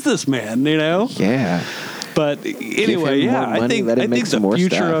fuck is this man? You know? Yeah. But anyway, I think the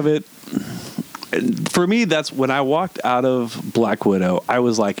future of it. For me, that's when I walked out of Black Widow, I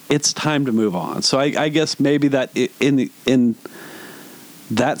was like, it's time to move on. So I guess maybe that in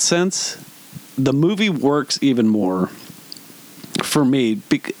that sense, the movie works even more for me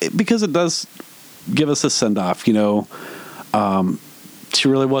because it does give us a send-off. You know, she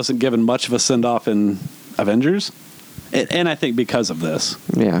really wasn't given much of a send-off in Avengers. And I think because of this.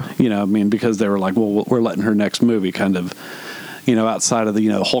 Yeah. You know, I mean, because they were like, well, we're letting her next movie kind of... You know, outside of the,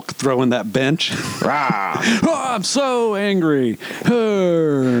 Hulk throwing that bench. Oh, I'm so angry.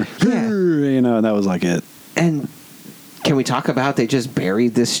 Yeah. You know, and that was like it. And can we talk about they just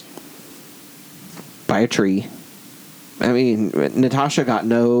buried this by a tree? I mean, Natasha got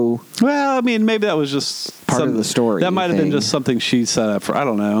no... Well, I mean, maybe that was just... part of the story. That might have been just something she set up for, I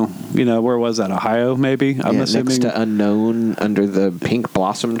don't know. You know, where was that? Ohio, maybe? I'm assuming. Next to Unknown under the pink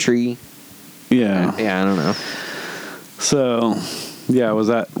blossom tree. Yeah. Yeah, I don't know. So, yeah, was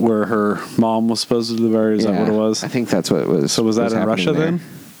that where her mom was supposed to bury? Is that what it was? I think that's what it was. So was that in Russia there. then?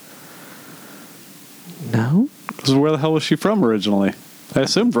 No. So where the hell was she from originally? I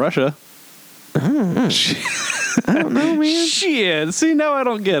assumed Russia. I don't know, man. Shit. See, now I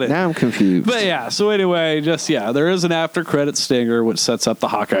don't get it. Now I'm confused. But yeah, so anyway, there is an after credit stinger which sets up the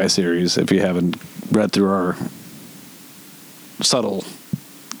Hawkeye series if you haven't read through our subtle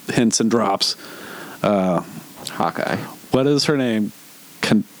hints and drops. Hawkeye. What is her name?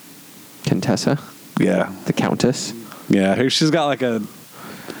 Contessa? Yeah. The Countess? Yeah, she's got like a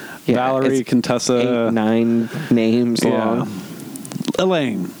Valerie, Contessa. 8-9 names long.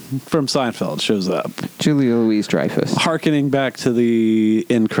 Elaine from Seinfeld shows up. Julia Louis-Dreyfus. Harkening back to the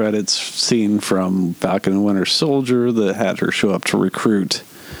end credits scene from Falcon and Winter Soldier that had her show up to recruit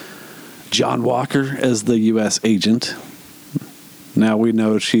John Walker as the U.S. agent. Now we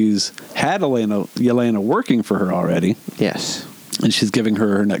know she's had Yelena working for her already. Yes. And she's giving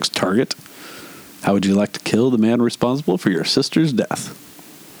her next target. How would you like to kill the man responsible for your sister's death?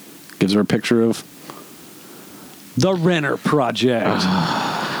 Gives her a picture of the Renner Project.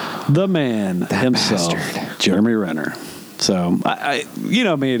 The man himself, bastard. Jeremy Renner. So, I you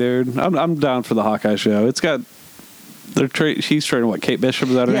know me, dude. I'm down for the Hawkeye show. It's got... she's training what? Kate Bishop,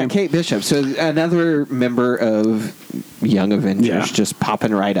 is that her name? Yeah, Kate Bishop. So another member of Young Avengers just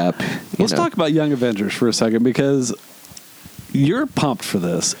popping right up. Let's talk about Young Avengers for a second because you're pumped for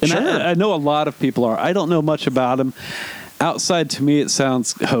this. And sure. I know a lot of people are. I don't know much about him. Outside, to me, it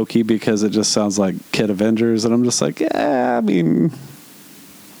sounds hokey because it just sounds like Kid Avengers. And I'm just like, yeah, I mean...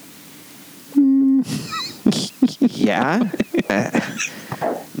 Yeah?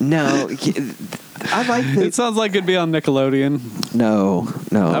 No... I like that. It sounds like it'd be on Nickelodeon. No.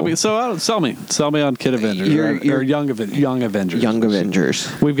 I mean, so sell me on Kid Avengers or Young Avengers. Young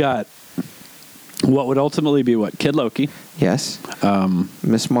Avengers. We've got what would ultimately be what? Kid Loki. Yes.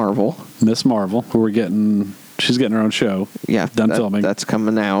 Miss Marvel. Who she's getting her own show. Yeah, done filming. That's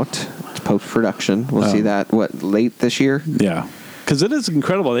coming out. It's post production. We'll see that late this year. Yeah, because it is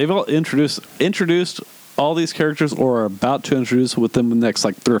incredible. They've all introduced all these characters or are about to introduce within the next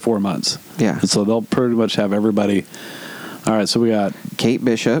like 3 or 4 months. Yeah. And so they'll pretty much have everybody. All right, so we got Kate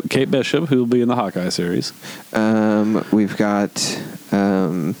Bishop, who will be in the Hawkeye series. We've got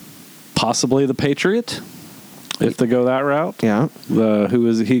possibly the Patriot, if they go that route. Yeah. Who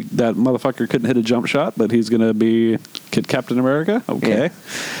is he? That motherfucker couldn't hit a jump shot, but he's going to be Captain America. Okay.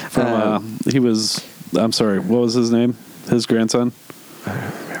 Yeah. He was. I'm sorry. What was his name? His grandson. I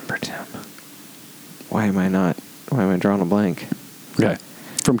don't remember Tim. Why am I drawing a blank? Okay.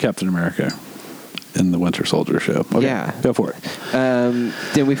 From Captain America in the Winter Soldier show. Okay. Yeah. Go for it.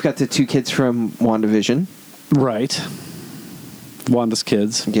 Then we've got the 2 kids from WandaVision. Right. Wanda's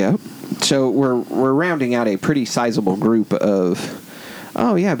kids. Yep. So we're rounding out a pretty sizable group of...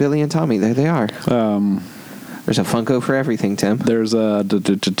 Oh, yeah, Billy and Tommy. There they are. There's a Funko for everything, Tim. There's a...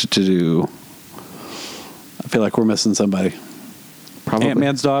 I feel like we're missing somebody. Probably.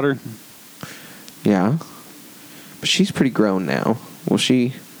 Ant-Man's daughter. Yeah. But she's pretty grown now. Will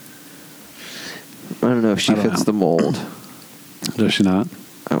she... I don't know if she fits the mold. Does she not?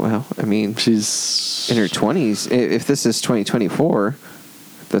 Oh, well, I mean... She's... in her 20s. If this is 2024,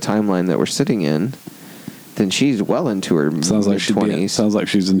 the timeline that we're sitting in, then she's well into her Sounds like mid-20s. sounds like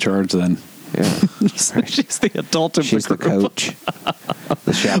she's in charge then. Yeah. She's the adult of She's the the group. coach,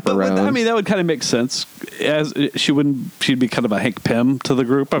 the chaperone. But, I mean, that would kind of make sense. As she'd be kind of a Hank Pym to the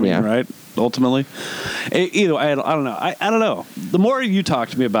group. I mean, Yeah. right? Ultimately, I don't know. I don't know. The more you talk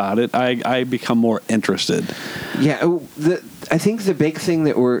to me about it, I become more interested. Yeah, I think the big thing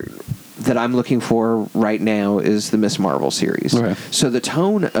that I'm looking for right now is the Miss Marvel series. Okay. So the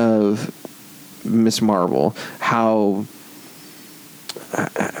tone of Miss Marvel, how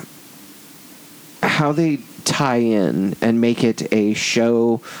they tie in and make it a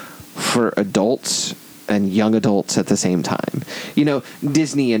show for adults and young adults at the same time. You know,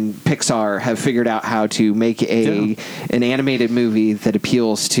 Disney and Pixar have figured out how to make an animated movie that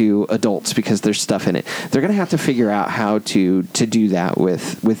appeals to adults because there's stuff in it. They're going to have to figure out how to do that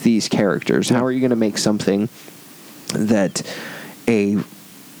with these characters. How are you going to make something that a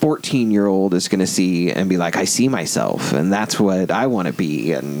 14-year-old is going to see and be like, I see myself, and that's what I want to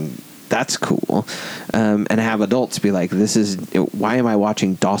be, and that's cool. And have adults be like, why am I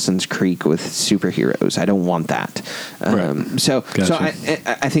watching Dawson's Creek with superheroes? I don't want that. Right. So I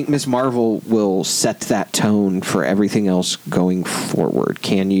think Ms. Marvel will set that tone for everything else going forward.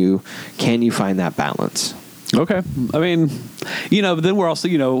 Can you find that balance? Okay. I mean, but then we're also,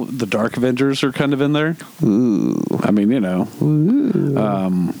 the Dark Avengers are kind of in there. Ooh. I mean,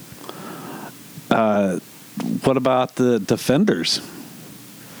 Ooh. What about the Defenders?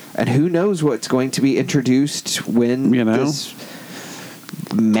 And who knows what's going to be introduced when this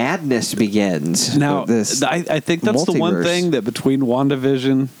madness begins. Now, this I think that's the one multiverse. thing that between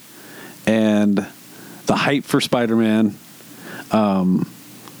WandaVision and the hype for Spider-Man, and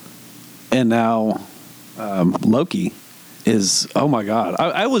now Loki is, oh my God.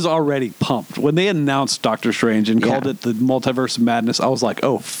 I was already pumped. When they announced Doctor Strange and called it the Multiverse of Madness, I was like,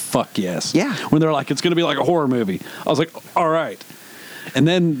 oh, fuck yes. Yeah. When they're like, it's going to be like a horror movie. I was like, all right. And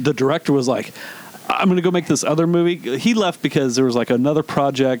then the director was like, I'm going to go make this other movie. He left because there was like another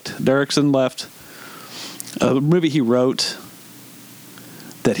project. Derrickson left a movie he wrote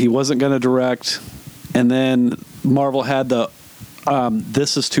that he wasn't going to direct. And then Marvel had the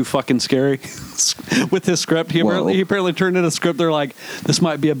this is too fucking scary with his script. He apparently turned in a script. They're like, this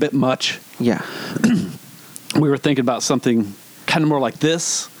might be a bit much. Yeah. We were thinking about something kind of more like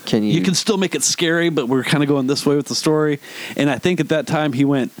this. You can still make it scary, but we're kind of going this way with the story. And I think at that time he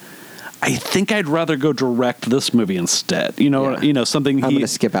went, I think I'd rather go direct this movie instead. Something I'm going to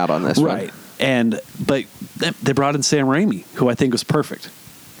skip out on this one. Right. But they brought in Sam Raimi, who I think was perfect.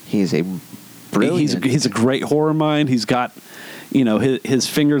 He's a brilliant. He's a great horror mind. He's got, his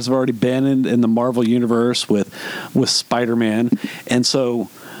fingers have already been in the Marvel universe with Spider-Man. And so,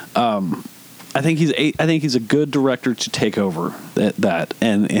 I think he's a good director to take over that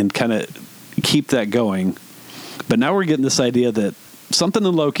and kind of keep that going. But now we're getting this idea that something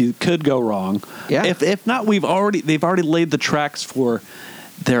in Loki could go wrong. Yeah. If not, they've already laid the tracks for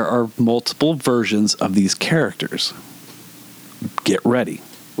there are multiple versions of these characters. Get ready.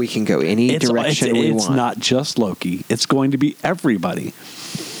 We can go any direction we want. It's not just Loki. It's going to be everybody.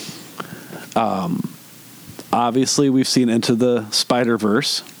 Obviously, we've seen Into the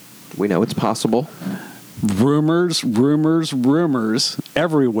Spider-Verse. We know it's possible. Rumors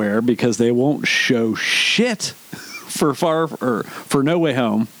everywhere because they won't show shit for No Way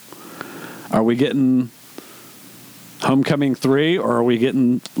Home. Are we getting Homecoming 3 or are we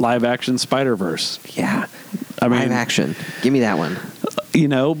getting live action Spider-Verse? Yeah. I mean, live action. Give me that one.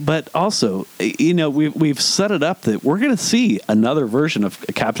 But also, we've set it up that we're going to see another version of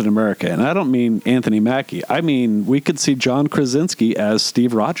Captain America. And I don't mean Anthony Mackie. I mean, we could see John Krasinski as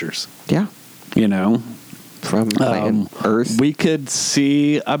Steve Rogers. Yeah. From planet Earth. We could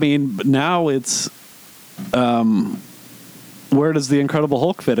see, now it's, where does the Incredible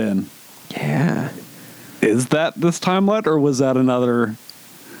Hulk fit in? Yeah. Is that this timeline or was that another...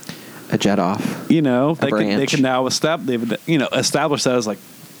 A jet off. They can now establish that as like,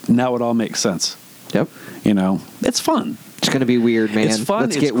 now it all makes sense. Yep. It's fun. It's going to be weird, man. It's fun.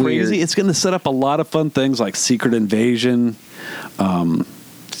 Let's it's get crazy. weird. It's going to set up a lot of fun things like Secret Invasion.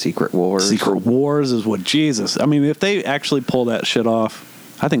 Secret Wars. Secret Wars is what Jesus. If they actually pull that shit off,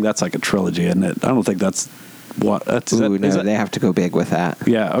 I think that's like a trilogy, isn't it? I don't think that's what. They have to go big with that.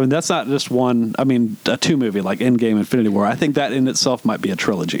 Yeah, that's not just one. A two movie like Endgame, Infinity War. I think that in itself might be a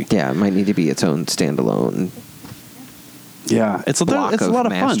trilogy. Yeah, it might need to be its own standalone. Yeah, it's a lot of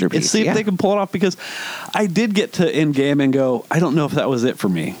fun. See if they can pull it off because I did get to Endgame and go, I don't know if that was it for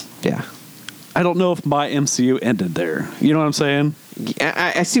me. Yeah. I don't know if my MCU ended there. You know what I'm saying?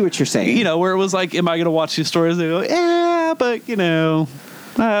 I see what you're saying. Where it was like, am I going to watch these stories? They go, yeah, but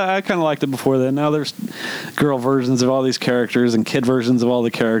I kind of liked it before then. Now there's girl versions of all these characters and kid versions of all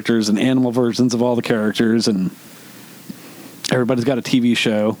the characters and animal versions of all the characters, and everybody's got a TV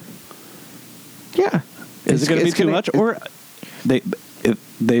show. Yeah. Is it going to be too much? Or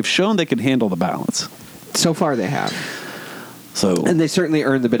they've shown they can handle the balance. So far they have. So, And they certainly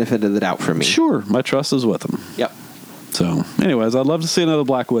earned the benefit of the doubt from me. Sure, my trust is with them. Yep. So, anyways, I'd love to see another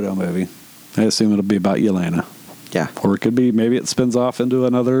Black Widow movie. I assume it'll be about Yelena. Yeah. Or it could be, maybe it spins off into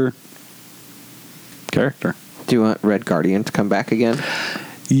another character. Do you want Red Guardian to come back again?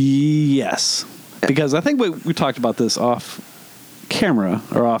 Yes. Because I think we talked about this off camera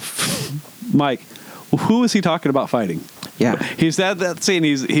or off mic. Who is he talking about fighting? Yeah. He's at that scene.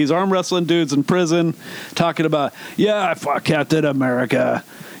 He's arm wrestling dudes in prison, talking about, yeah, I fought Captain America.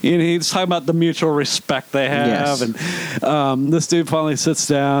 And he's talking about the mutual respect they have. Yes. And this dude finally sits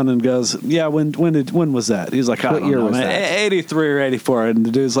down and goes, yeah, when was that? He's like, What year was man, that? 83 or 84. And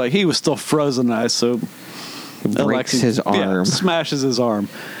the dude's like, he was still frozen ice, so Breaks his arm. smashes his arm.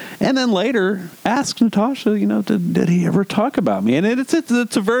 And then later asks Natasha, did he ever talk about me? And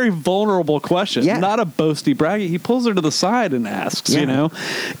it's a very vulnerable question, Yeah. not a boasty braggy. He pulls her to the side and asks, Yeah.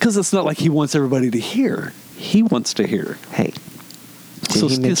 because it's not like he wants everybody to hear. He wants to hear. Hey. So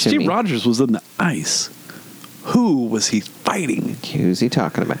Did he mention Steve me? Rogers was in the ice. Who was he fighting? Who's he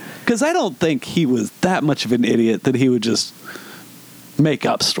talking about? Because I don't think he was that much of an idiot that he would just make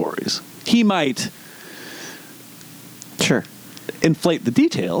up stories. He might Sure. inflate the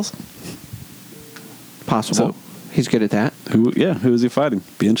details. Possible. So- He's good at that. Who is he fighting?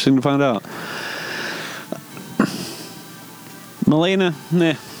 Be interesting to find out. Melina,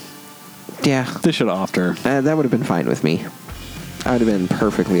 nah, Yeah. they should have offed her. That would have been fine with me. I would have been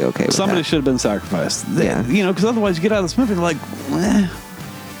perfectly okay with Somebody that. should have been sacrificed. Yeah. Because otherwise you get out of this movie and like,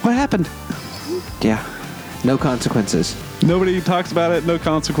 what happened? Yeah. No consequences. Nobody talks about it. No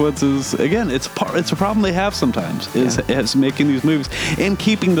consequences. Again, it's a problem they have sometimes. Is making these movies and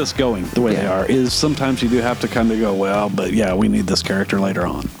keeping this going the way they Yeah. are. Is sometimes you do have to kind of go, well, but yeah, we need this character later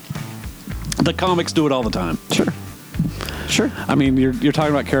on. The comics do it all the time. Sure. Sure. I mean, you're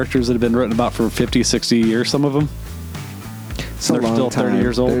talking about characters that have been written about for 50, 60 years. Some of them. It's a They're long still time. 30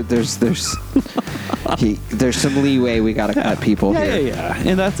 years old. There's some leeway we got to cut people Yeah, here. yeah.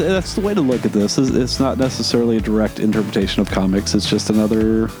 And that's the way to look at this. It's not necessarily a direct interpretation of comics. It's just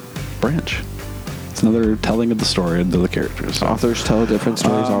another branch. It's another telling of the story and of the characters. Authors tell different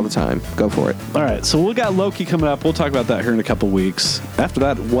stories all the time. Go for it. All right, so we got Loki coming up. We'll talk about that here in a couple weeks. After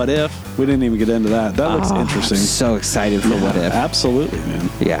that, What If? We didn't even get into that. That looks interesting. I'm so excited for What If. Absolutely, man.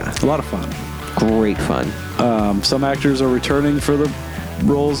 Yeah. A lot of fun. Great fun. Some actors are returning for the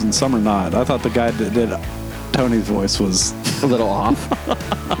roles and some are not. I thought the guy that did Tony's voice was... A little off.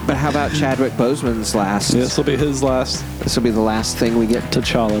 But how about Chadwick Boseman's last? This will be his last This will be the last thing we get.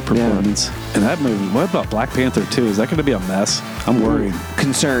 T'Challa performance. And that movie, what about Black Panther 2? Is that going to be a mess? I'm worried.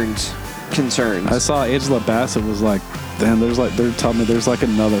 Concerns. I saw Angela Bassett was like, damn, they're telling me there's like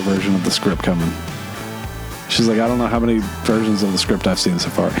another version of the script coming. She's like, I don't know how many versions of the script I've seen so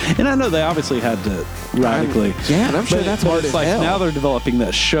far. And I know they obviously had to radically. and I'm sure but- that's but hard it's as like hell. now they're developing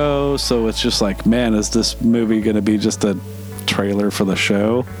that show, so it's just like, man, is this movie going to be just a trailer for the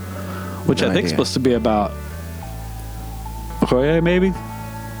show? Which No I think is idea. supposed to be about Okoye, maybe?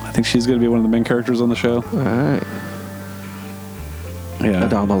 I think she's going to be one of the main characters on the show. All right. Yeah.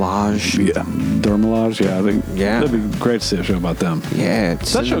 Adamalage. Yeah. Dermalage, yeah. I think Yeah. that'd be great to see a show about them. Yeah,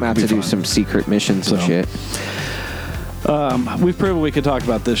 send show them out could to be do fun. some secret missions and So. shit. We've proven we could talk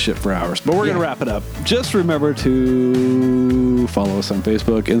about this shit for hours, but we're going to Yeah. wrap it up. Just remember to follow us on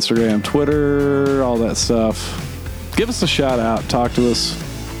Facebook, Instagram, Twitter, all that stuff. Give us a shout out. Talk to us.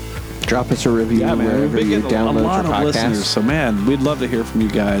 Drop us a review Yeah, man. We've wherever been you getting a download lot your of listeners. podcasts. So, man, we'd love to hear from you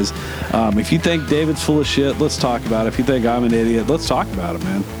guys. If you think David's full of shit, let's talk about it. If you think I'm an idiot, let's talk about it,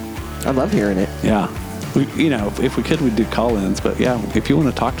 man. I love hearing it. Yeah. If we could, we'd do call-ins. But yeah, if you want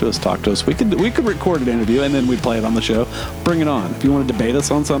to talk to us, talk to us. We could record an interview and then we'd play it on the show. Bring it on. If you want to debate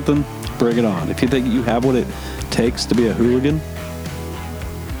us on something, bring it on. If you think you have what it takes to be a hooligan,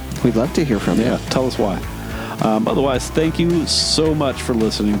 We'd love to hear from you. yeah, tell us why. Otherwise, thank you so much for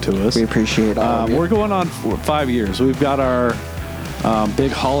listening to us. We appreciate all of you. We're going on for 5 years. We've got our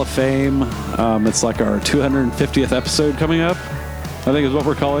big Hall of Fame. It's like our 250th episode coming up, I think is what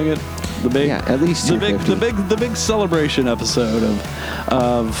we're calling it. The big, Yeah, at least the big, 250. the big celebration episode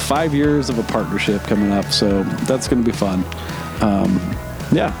of 5 years of a partnership coming up. So that's going to be fun.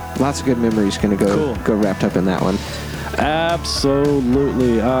 Yeah, Lots of good memories going to Cool. go wrapped up in that one.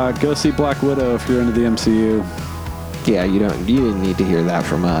 absolutely. Go see Black Widow if you're into the MCU. Yeah, you didn't need to hear that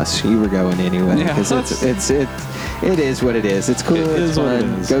from us. You were going anyway Yeah, because It is what it is. It's cool. It It's is what it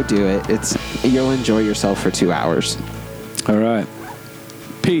fun. is. Go do it. You'll enjoy yourself for 2 hours. All right.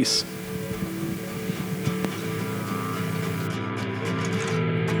 Peace.